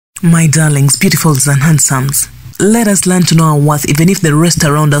My darlings, beautifuls and handsomes, let us learn to know our worth even if the rest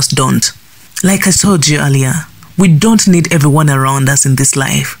around us don't. Like I told you earlier, we don't need everyone around us in this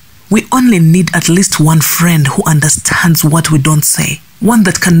life. We only need at least one friend who understands what we don't say. One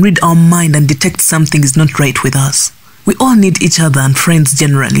that can read our mind and detect something is not right with us. We all need each other and friends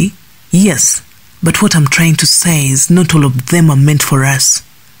generally. Yes, but what I'm trying to say is not all of them are meant for us.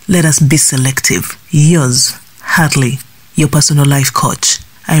 Let us be selective. Yours, Hartley, your personal life coach,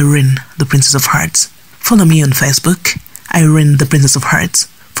 Irene, the Princess of Hearts. Follow me on Facebook, Irene, the Princess of Hearts.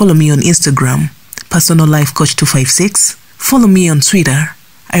 Follow me on Instagram, Personal Life Coach 256. Follow me on Twitter,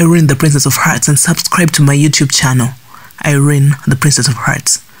 Irene, the Princess of Hearts, and subscribe to my YouTube channel, Irene, the Princess of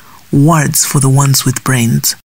Hearts. Words for the ones with brains.